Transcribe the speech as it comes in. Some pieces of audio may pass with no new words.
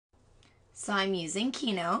So I'm using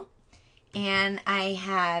Keynote, and I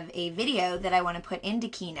have a video that I want to put into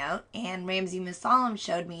Keynote, and Ramsey Musallam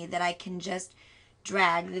showed me that I can just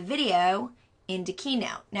drag the video into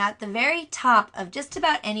Keynote. Now at the very top of just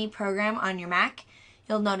about any program on your Mac,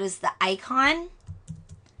 you'll notice the icon.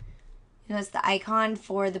 Notice the icon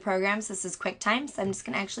for the programs. This is QuickTime, so I'm just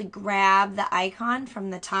going to actually grab the icon from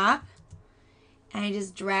the top, and I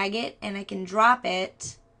just drag it, and I can drop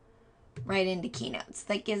it right into Keynote. So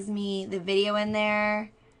that gives me the video in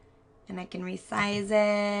there, and I can resize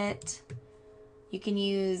it. You can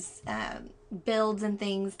use builds and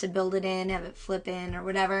things to build it in, have it flip in or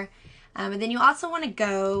whatever. And then you also want to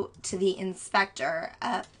go to the inspector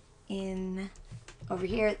up in over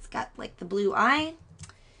here. It's got like the blue eye,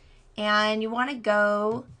 and you want to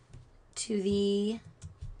go to the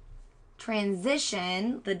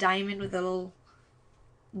transition, the diamond with little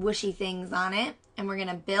whooshy things on it, and we're going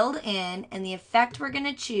to build in, and the effect we're going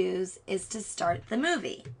to choose is to start the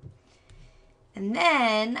movie. And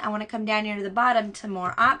then I want to come down here to the bottom to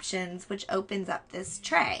more options, which opens up this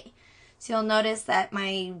tray. So you'll notice that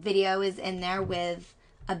my video is in there with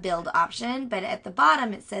a build option, but at the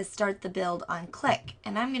bottom it says start the build on click,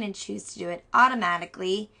 and I'm going to choose to do it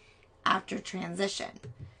automatically after transition.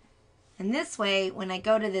 And this way, when I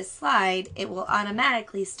go to this slide, it will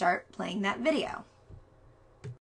automatically start playing that video.